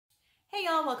Hey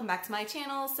y'all, welcome back to my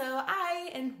channel. So I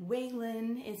and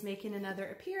Waylon is making another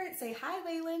appearance. Say hi,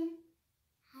 Waylon.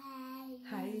 Hi.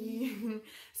 Hi.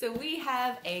 So we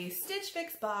have a Stitch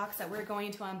Fix box that we're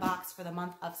going to unbox for the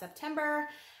month of September.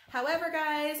 However,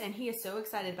 guys, and he is so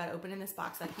excited about opening this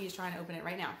box, like he's trying to open it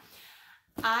right now.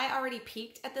 I already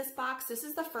peeked at this box. This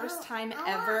is the first time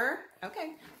ever.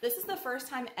 Okay. This is the first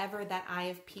time ever that I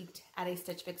have peeked at a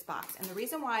Stitch Fix box. And the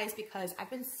reason why is because I've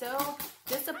been so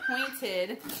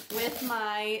disappointed with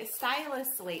my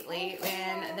stylists lately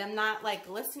and them not like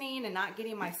listening and not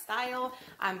getting my style.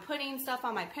 I'm putting stuff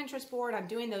on my Pinterest board. I'm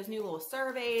doing those new little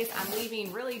surveys. I'm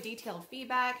leaving really detailed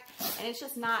feedback and it's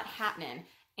just not happening.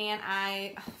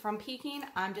 And from peeking,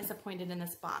 I'm disappointed in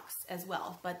this box as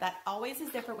well. But that always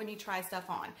is different when you try stuff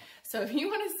on. So if you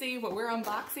want to see what we're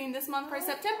unboxing this month for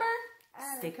September,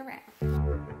 stick around.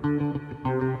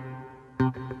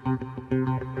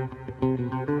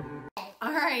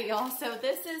 All right, y'all. So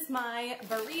this is my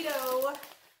burrito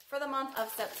for the month of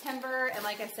September. And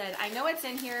like I said, I know it's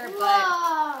in here,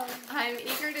 but I'm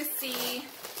eager to see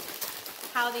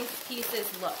how these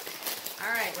pieces look.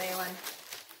 All right, Waylon.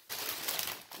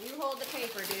 You hold the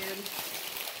paper, dude.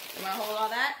 You want to hold all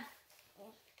that?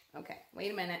 Okay,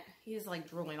 wait a minute. He's like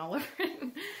drooling all over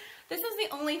it. This is the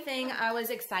only thing I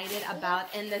was excited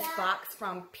about in this box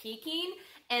from peeking,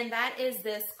 and that is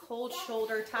this cold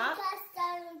shoulder top.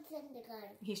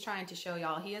 He's trying to show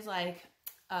y'all. He is like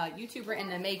a YouTuber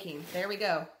in the making. There we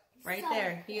go. Right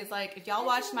there. He is like, if y'all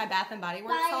watched my Bath and Body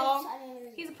Works haul,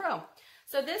 he's a pro.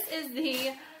 So this is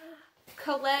the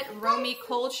Colette-Romey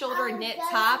cold shoulder knit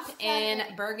top in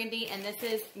burgundy, and this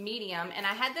is medium. And I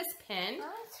had this pinned. All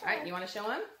right, you want to show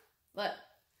him? Look.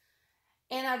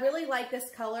 And I really like this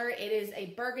color. It is a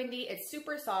burgundy. It's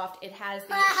super soft. It has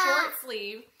the short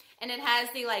sleeve, and it has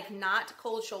the like not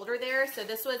cold shoulder there. So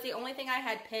this was the only thing I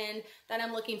had pinned that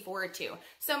I'm looking forward to.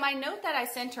 So my note that I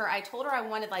sent her, I told her I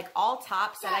wanted like all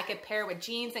tops that I could pair with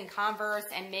jeans and Converse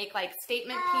and make like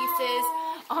statement pieces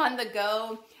on the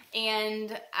go.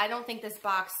 And I don't think this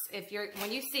box, when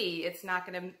you see, it's not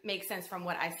going to make sense from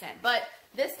what I sent. But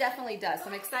this definitely does. So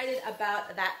I'm excited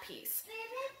about that piece.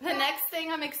 The next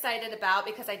thing I'm excited about,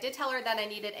 because I did tell her that I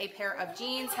needed a pair of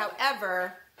jeans.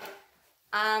 However,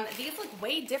 these look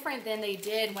way different than they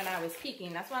did when I was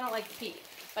peeking. That's why I don't like to peek.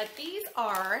 But these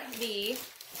are the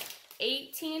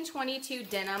 1822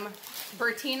 Denim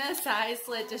Bertina size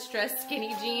slit distressed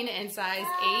skinny jean in size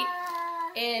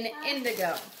 8 in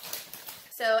indigo.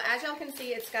 So as y'all can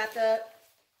see, it's got the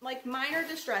like minor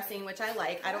distressing, which I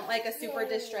like. I don't like a super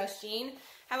distressed jean.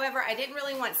 However, I didn't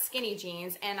really want skinny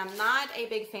jeans, and I'm not a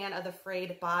big fan of the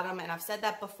frayed bottom, and I've said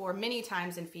that before many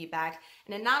times in feedback.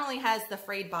 And it not only has the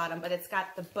frayed bottom, but it's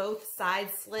got the both side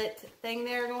slit thing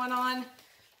there going on.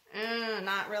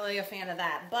 Not really a fan of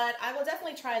that, but I will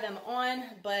definitely try them on.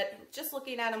 But just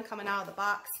looking at them coming out of the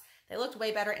box, they looked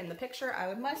way better in the picture,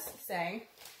 I must say.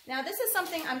 Now, this is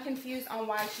something I'm confused on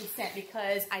why she sent,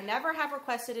 because I never have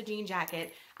requested a jean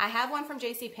jacket. I have one from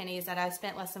JCPenney's that I've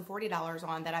spent less than $40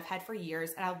 on that I've had for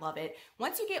years, and I love it.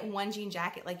 Once you get one jean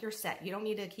jacket, like, you're set. You don't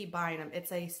need to keep buying them.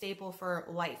 It's a staple for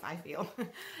life, I feel,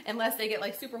 unless they get,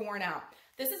 like, super worn out.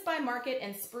 This is by Market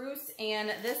and Spruce,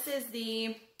 and this is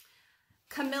the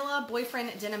Camila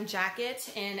boyfriend denim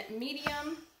jacket in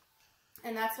medium.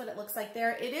 And that's what it looks like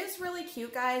there. It is really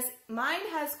cute, guys. Mine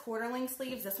has quarter-length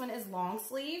sleeves. This one is long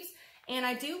sleeves. And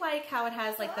I do like how it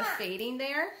has, like, the fading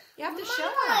there. You have to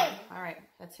show them. All right,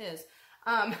 that's his.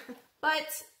 But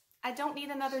I don't need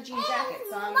another jean jacket,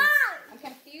 so I'm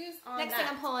confused on that. Next thing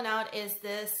I'm pulling out is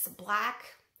this black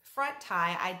front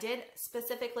tie. I did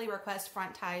specifically request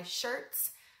front tie shirts.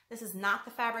 This is not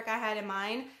the fabric I had in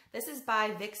mind. This is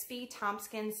by Vixbe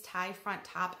Thompkins tie front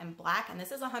top in black, and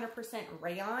this is 100%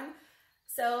 rayon.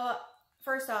 So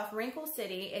first off, Wrinkle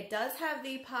City, it does have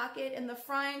the pocket in the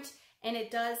front, and it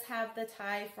does have the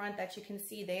tie front that you can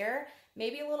see there.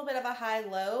 Maybe a little bit of a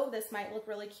high-low. This might look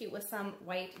really cute with some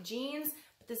white jeans,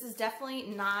 but this is definitely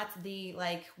not the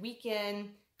like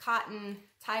weekend cotton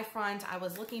tie front I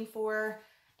was looking for.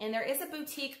 And there is a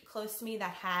boutique close to me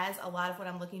that has a lot of what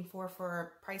I'm looking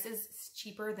for prices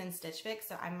cheaper than Stitch Fix,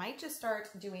 so I might just start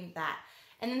doing that.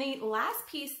 And then the last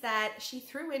piece that she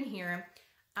threw in here,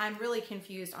 I'm really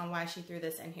confused on why she threw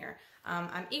this in here.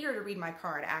 I'm eager to read my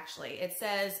card, actually. It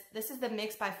says, this is the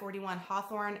Mix by 41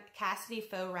 Hawthorn-Kassidy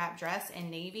faux wrap dress in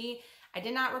navy. I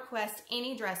did not request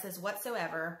any dresses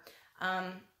whatsoever.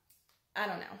 I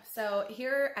don't know. So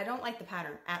here, I don't like the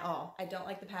pattern at all. I don't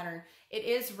like the pattern. It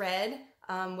is red,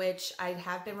 which I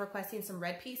have been requesting some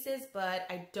red pieces, but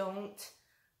I don't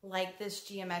like this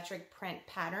geometric print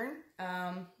pattern.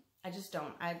 I just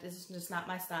don't. This is just not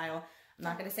my style. I'm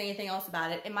not gonna say anything else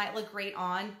about it. It might look great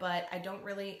on, but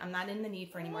I'm not in the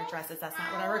need for any more dresses. That's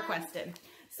not what I requested.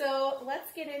 So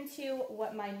let's get into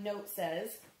what my note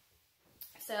says.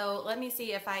 So let me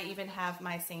see if I even have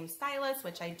my same stylus,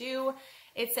 which I do.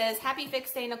 It says, happy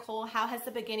Fix Day, Nicole. How has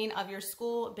the beginning of your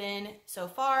school been so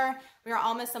far? We are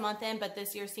almost a month in, but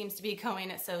this year seems to be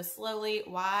going so slowly.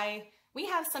 Why? We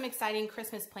have some exciting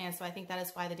Christmas plans, so I think that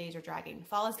is why the days are dragging.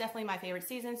 Fall is definitely my favorite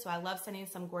season, so I love sending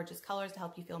some gorgeous colors to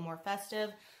help you feel more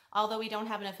festive. Although we don't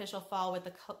have an official fall with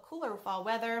the cooler fall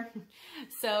weather,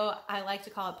 so I like to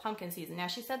call it pumpkin season. Now,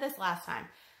 she said this last time.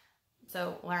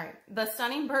 So, all right. The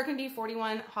stunning burgundy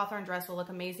 41 Hawthorn dress will look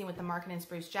amazing with the Market and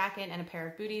Spruce jacket and a pair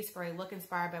of booties for a look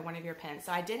inspired by one of your pins.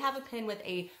 So I did have a pin with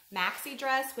a maxi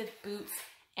dress with boots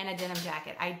and a denim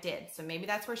jacket. I did. So maybe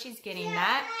that's where she's getting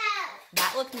that.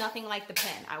 That looked nothing like the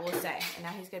pin, I will say. And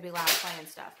now he's going to be loud playing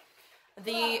stuff.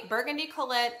 The burgundy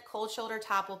Colette cold shoulder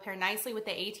top will pair nicely with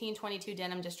the 1822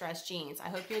 denim distressed jeans. I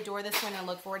hope you adore this one and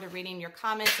look forward to reading your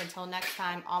comments. Until next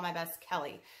time, all my best,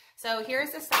 Kelly. So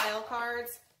here's the style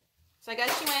cards. So I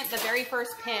guess she went, the very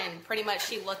first pin, pretty much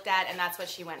she looked at, and that's what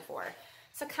she went for.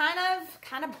 So kind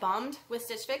of bummed with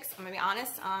Stitch Fix. I'm gonna be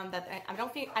honest, that I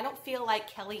don't feel like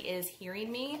Kelly is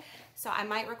hearing me. So I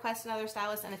might request another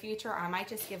stylist in the future, or I might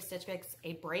just give Stitch Fix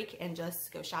a break and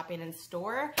just go shopping in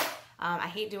store. I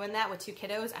hate doing that with two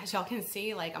kiddos. As y'all can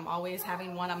see, like I'm always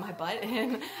having one on my butt,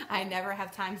 and I never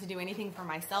have time to do anything for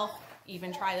myself,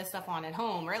 even try this stuff on at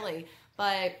home, really.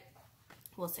 But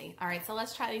we'll see. All right, so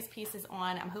let's try these pieces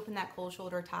on. I'm hoping that cold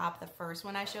shoulder top, the first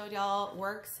one I showed y'all,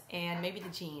 works, and maybe the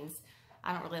jeans.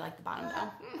 I don't really like the bottom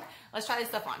though. Let's try this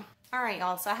stuff on. All right,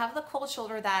 y'all, so I have the cold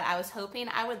shoulder that I was hoping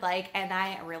I would like, and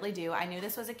I really do. I knew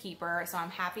this was a keeper, so I'm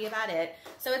happy about it.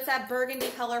 So it's that burgundy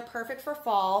color, perfect for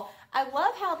fall. I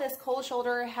love how this cold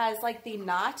shoulder has like the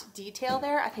knot detail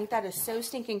there. I think that is so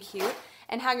stinking cute,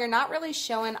 and how you're not really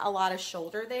showing a lot of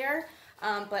shoulder there,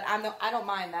 but I don't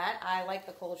mind that. I like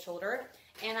the cold shoulder.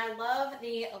 And I love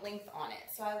the length on it.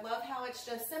 So I love how it's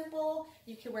just simple.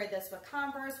 You can wear this with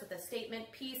Converse, with a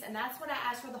statement piece. And that's what I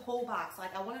asked for the whole box.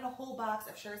 Like I wanted a whole box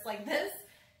of shirts like this.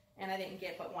 And I didn't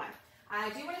get but one. I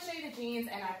do want to show you the jeans.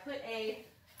 And I put a,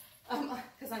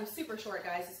 because I'm super short,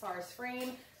 guys, as far as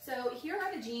frame. So here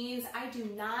are the jeans. I do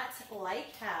not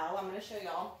like how, I'm going to show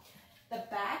y'all. The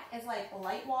back is like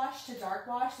light wash to dark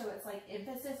wash. So it's like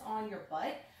emphasis on your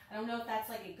butt. I don't know if that's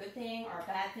like a good thing or a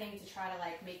bad thing to try to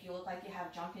like make you look like you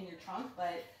have junk in your trunk,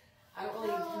 but I don't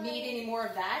really need any more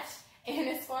of that. And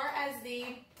as far as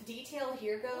the detail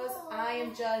here goes, I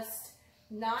am just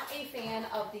not a fan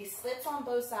of the slits on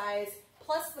both sides,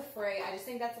 plus the fray. I just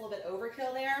think that's a little bit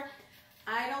overkill there.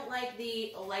 I don't like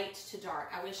the light to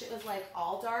dark. I wish it was like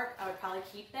all dark. I would probably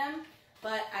keep them,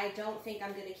 but I don't think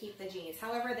I'm gonna keep the jeans.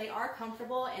 However, they are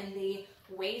comfortable in the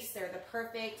waist. They're the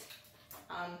perfect,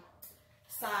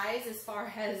 size as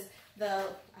far as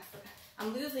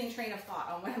I'm losing train of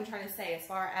thought on what I'm trying to say as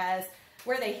far as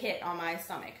where they hit on my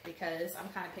stomach, because I'm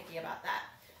kind of picky about that.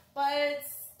 But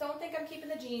don't think I'm keeping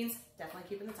the jeans, definitely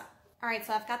keeping the top. All right,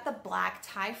 so I've got the black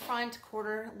tie front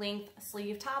quarter length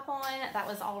sleeve top on. That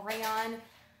was all rayon.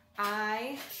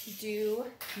 I do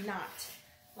not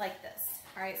like this.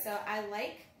 All right, so I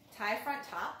like tie front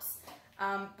tops,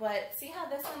 but see how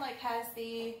this one like has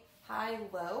the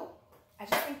high-low? I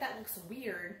just think that looks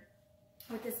weird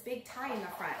with this big tie in the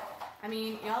front. I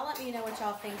mean, y'all let me know what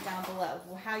y'all think down below,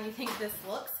 how you think this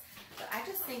looks. But I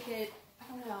just think it,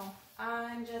 I don't know,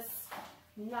 I'm just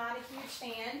not a huge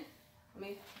fan. I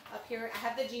mean, up here, I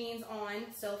have the jeans on,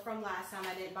 still from last time.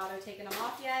 I didn't bother taking them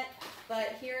off yet.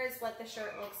 But here's what the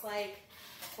shirt looks like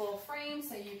full frame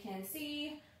so you can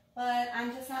see. But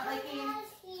I'm just not liking,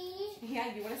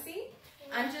 yeah, you want to see?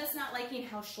 I'm just not liking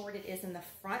how short it is in the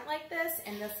front like this,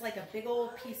 and this like a big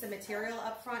old piece of material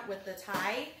up front with the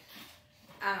tie.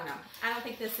 I don't know. I don't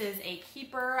think this is a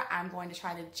keeper. I'm going to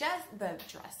try the dress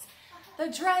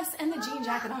and the jean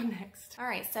jacket on next. All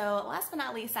right, so last but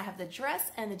not least, I have the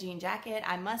dress and the jean jacket.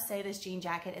 I must say this jean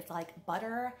jacket is like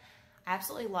butter. I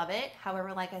absolutely love it.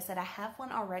 However, like I said, I have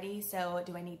one already, so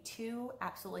do I need two?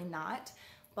 Absolutely not.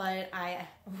 But I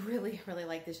really, really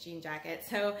like this jean jacket.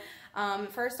 So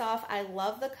first off, I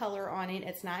love the color on it.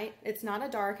 It's not a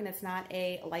dark and it's not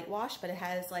a light wash, but it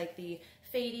has like the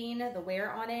fading, the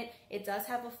wear on it. It does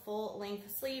have a full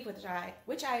length sleeve,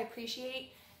 which I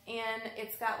appreciate. And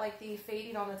it's got like the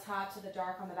fading on the top to the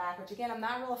dark on the back, which again, I'm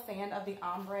not a real fan of the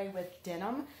ombre with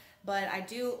denim, but I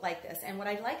do like this. And what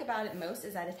I like about it most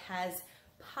is that it has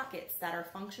pockets that are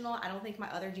functional. I don't think my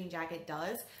other jean jacket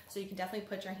does, so you can definitely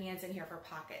put your hands in here for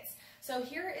pockets. So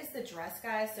here is the dress,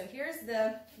 guys. So here's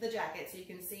the jacket, so you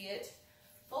can see it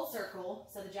full circle.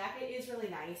 So the jacket is really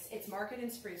nice. It's marketed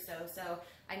in Spruce though, so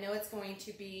I know it's going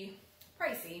to be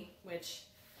pricey, which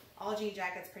all jean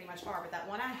jackets pretty much are, but that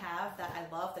one I have that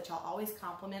I love that y'all always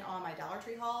compliment on my Dollar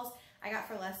Tree hauls, I got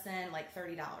for less than like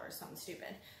 $30, something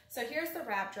stupid. So here's the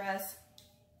wrap dress.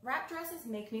 Wrap dresses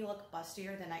make me look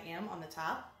bustier than I am on the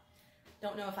top.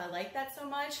 Don't know if I like that so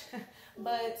much,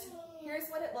 but here's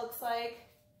what it looks like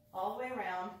all the way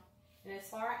around. And as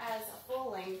far as a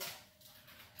full length,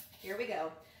 here we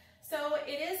go. So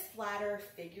it is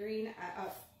flattering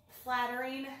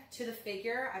to the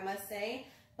figure, I must say.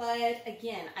 But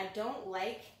again, I don't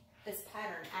like this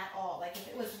pattern at all. Like if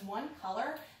it was one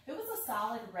color, if it was a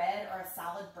solid red or a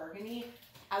solid burgundy,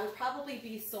 I would probably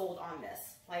be sold on this.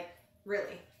 Like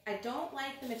really. I don't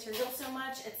like the material so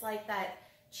much. It's like that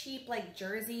cheap like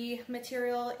jersey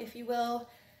material, if you will.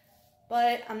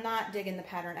 But I'm not digging the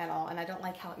pattern at all. And I don't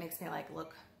like how it makes me like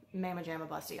look mamma jamma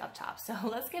busty up top. So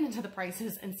let's get into the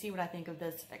prices and see what I think of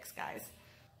this fix, guys.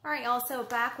 All right, also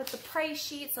back with the price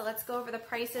sheet. So let's go over the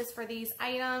prices for these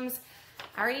items.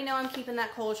 I already know I'm keeping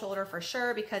that cold shoulder for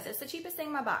sure because it's the cheapest thing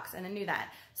in my box and I knew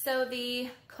that. So the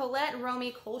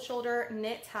Colette-Romey cold shoulder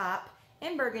knit top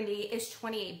in burgundy is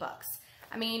 28 bucks.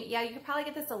 I mean, yeah, you could probably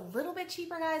get this a little bit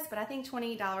cheaper, guys, but I think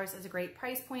 $28 is a great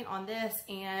price point on this,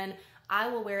 and I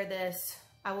will wear this.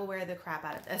 I will wear the crap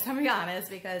out of this, I'll be honest,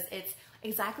 because it's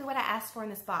exactly what I asked for in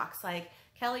this box. Like,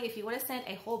 Kelly, if you would have sent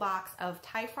a whole box of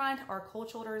tie front or cold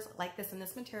shoulders like this in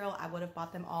this material, I would have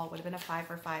bought them all. Would have been a 5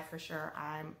 for 5 for sure,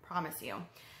 I promise you.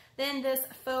 Then this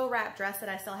faux wrap dress that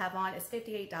I still have on is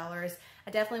 $58.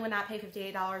 I definitely would not pay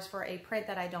 $58 for a print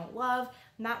that I don't love.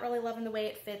 Not really loving the way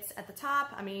it fits at the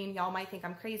top. I mean, y'all might think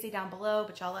I'm crazy down below,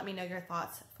 but y'all let me know your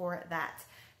thoughts for that.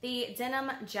 The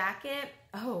denim jacket,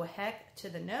 oh, heck to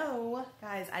the no.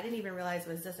 Guys, I didn't even realize it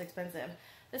was this expensive.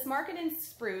 This marketed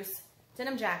Spruce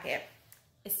denim jacket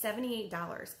is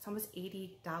 $78. It's almost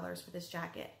 $80 for this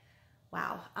jacket.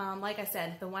 Wow. Like I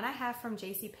said, the one I have from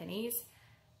JCPenney's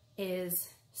is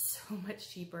so much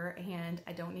cheaper, and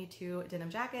I don't need two denim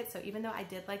jackets. So even though I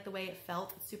did like the way it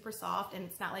felt, it's super soft, and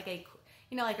it's not like a,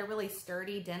 you know, like a really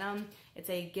sturdy denim. It's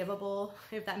a giveable,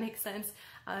 if that makes sense.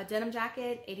 Denim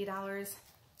jacket, $80.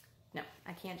 No,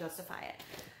 I can't justify it.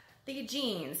 The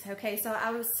jeans, okay, so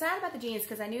I was sad about the jeans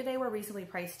because I knew they were reasonably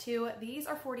priced too. These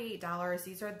are $48.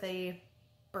 These are the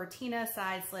Bertina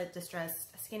side slit distressed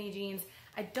skinny jeans.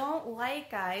 I don't like,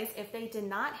 guys, if they did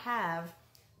not have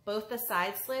both the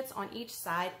side slits on each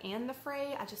side and the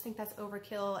fray. I just think that's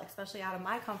overkill, especially out of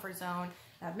my comfort zone.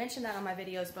 I've mentioned that on my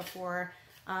videos before.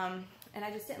 And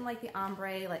I just didn't like the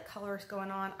ombre, like colors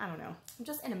going on. I don't know. I'm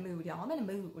just in a mood, y'all. I'm in a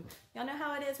mood. Y'all know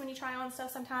how it is when you try on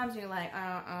stuff sometimes and you're like,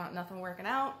 nothing working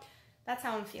out. That's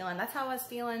how I'm feeling. That's how I was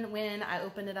feeling when I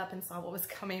opened it up and saw what was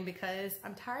coming, because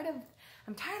I'm tired of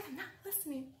not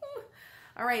listening.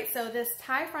 All right, so this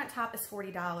tie front top is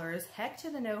 $40. Heck to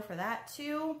the no for that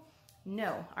too.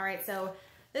 No. All right, so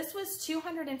this was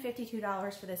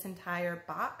 $252 for this entire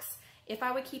box. If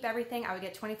I would keep everything, I would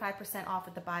get 25% off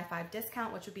with the buy 5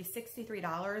 discount, which would be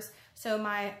 $63. So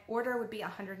my order would be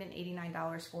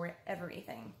 $189 for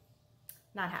everything.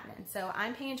 Not happening. So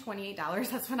I'm paying $28.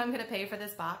 That's what I'm going to pay for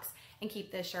this box and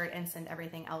keep this shirt and send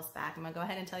everything else back. I'm going to go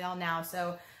ahead and tell y'all now.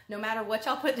 So no matter what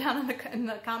y'all put down in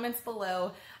the comments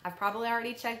below, I've probably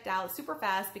already checked out super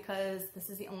fast because this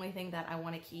is the only thing that I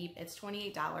want to keep. It's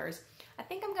 $28. I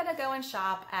think I'm going to go and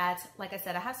shop at, like I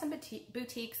said, I have some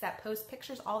boutiques that post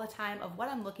pictures all the time of what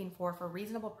I'm looking for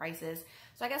reasonable prices.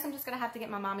 So I guess I'm just going to have to get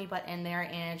my mommy butt in there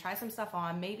and try some stuff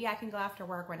on. Maybe I can go after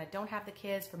work when I don't have the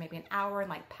kids for maybe an hour and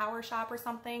like power shop or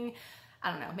something. I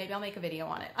don't know, maybe I'll make a video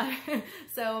on it.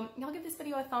 So y'all give this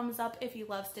video a thumbs up if you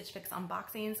love Stitch Fix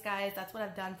unboxings, guys. That's what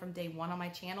I've done from day one on my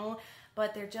channel,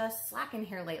 but they're just slacking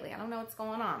here lately. I don't know what's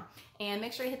going on. And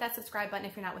make sure you hit that subscribe button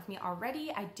if you're not with me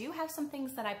already. I do have some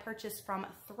things that I purchased from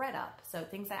ThredUp, so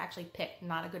things I actually picked,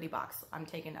 not a goodie box. I'm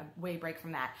taking a way break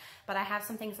from that. But I have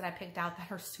some things that I picked out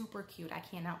that are super cute. I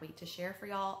cannot wait to share for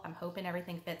y'all. I'm hoping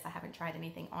everything fits. I haven't tried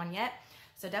anything on yet.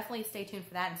 So definitely stay tuned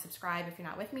for that and subscribe if you're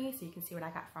not with me so you can see what I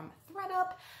got from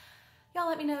ThredUp. Y'all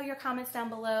let me know your comments down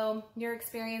below, your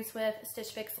experience with Stitch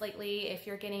Fix lately, if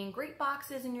you're getting great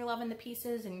boxes and you're loving the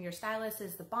pieces and your stylist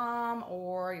is the bomb,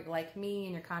 or you're like me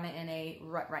and you're kind of in a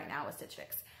rut right now with Stitch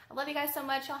Fix. I love you guys so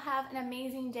much. Y'all have an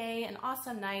amazing day, an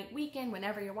awesome night, weekend,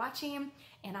 whenever you're watching,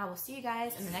 and I will see you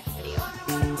guys in the next video.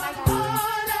 Bye,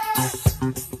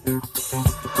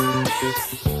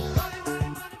 guys.